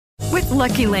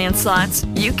Lucky Land Slots,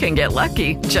 you can get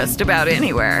lucky just about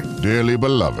anywhere. Dearly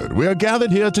beloved, we are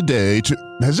gathered here today to...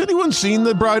 Has anyone seen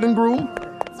the bride and groom?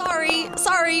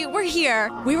 Sorry, we're here.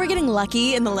 We were getting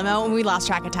lucky in the limo and we lost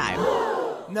track of time.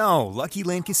 No, Lucky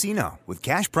Land Casino, with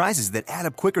cash prizes that add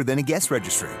up quicker than a guest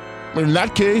registry. In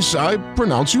that case, I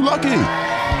pronounce you lucky.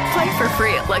 Play for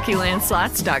free at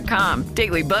LuckyLandSlots.com.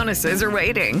 Daily bonuses are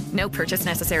waiting. No purchase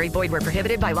necessary. Void where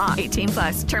prohibited by law.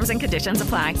 18+. Terms and conditions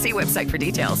apply. See website for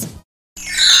details.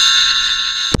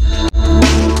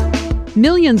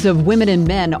 Millions of women and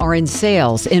men are in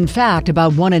sales. In fact,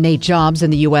 about 1 in 8 jobs in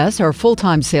the U.S. are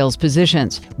full-time sales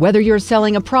positions. Whether you're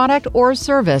selling a product or a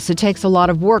service, it takes a lot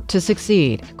of work to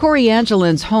succeed. Corey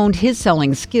Angelin's honed his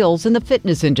selling skills in the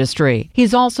fitness industry.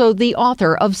 He's also the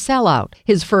author of Sellout.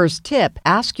 His first tip,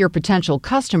 ask your potential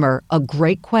customer a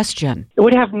great question. It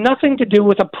would have nothing to do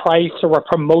with a price or a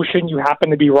promotion you happen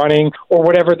to be running or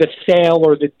whatever the sale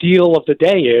or the deal of the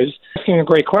day is. Asking a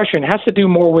great question has to do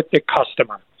more with the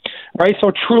customer. Right?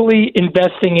 So truly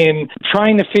investing in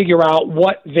trying to figure out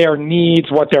what their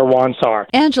needs, what their wants are.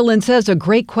 Angelin says a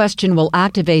great question will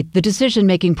activate the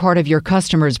decision-making part of your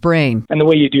customer's brain. And the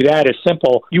way you do that is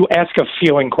simple. You ask a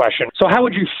feeling question. So how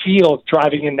would you feel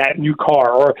driving in that new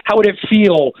car? Or how would it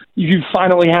feel you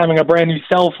finally having a brand new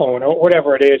cell phone or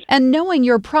whatever it is? And knowing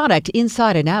your product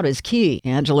inside and out is key.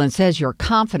 Angelin says your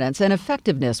confidence and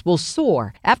effectiveness will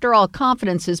soar. After all,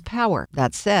 confidence is power.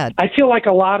 That said, I feel like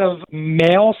a lot of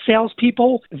male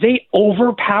salespeople, they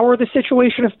overpower the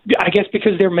situation. I guess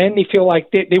because they're men, they feel like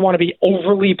they want to be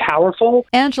overly powerful.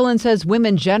 Angelin says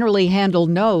women generally handle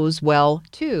no's well,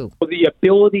 too. The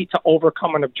ability to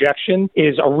overcome an objection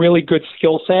is a really good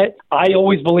skill set. I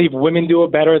always believe women do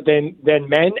it better than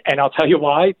men, and I'll tell you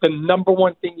why. The number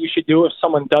one thing you should do if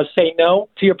someone does say no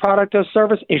to your product or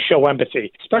service is show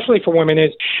empathy. Especially for women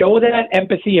is show that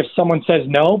empathy if someone says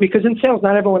no, because in sales,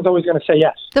 not everyone's always going to say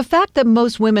yes. The fact that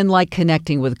most women like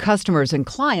connecting with customers and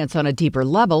clients on a deeper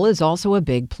level is also a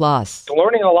big plus.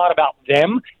 Learning a lot about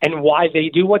them and why they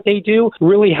do what they do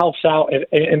really helps out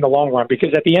in the long run, because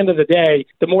at the end of the day,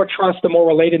 the more trust, the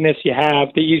more relatedness you have,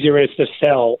 the easier it is to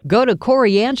sell. Go to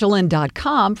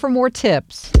CoreyAngelin.com for more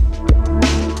tips.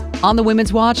 On the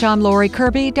Women's Watch, I'm Lori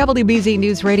Kirby, WBZ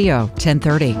News Radio,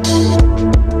 1030.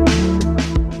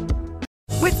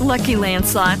 With Lucky Land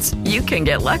Slots, you can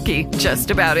get lucky just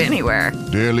about anywhere.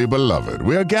 Dearly beloved,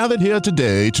 we are gathered here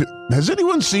today to... Has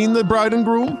anyone seen the bride and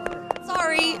groom?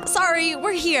 Sorry,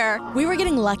 we're here. We were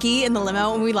getting lucky in the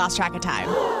limo and we lost track of time.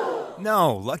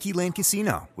 No, Lucky Land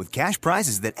Casino, with cash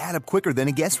prizes that add up quicker than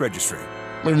a guest registry.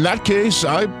 In that case,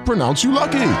 I pronounce you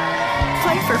lucky.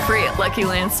 Play for free at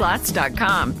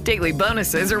LuckyLandSlots.com. Daily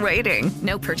bonuses are waiting.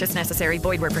 No purchase necessary.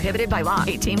 Void where prohibited by law.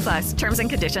 18+. Terms and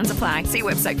conditions apply. See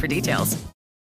website for details.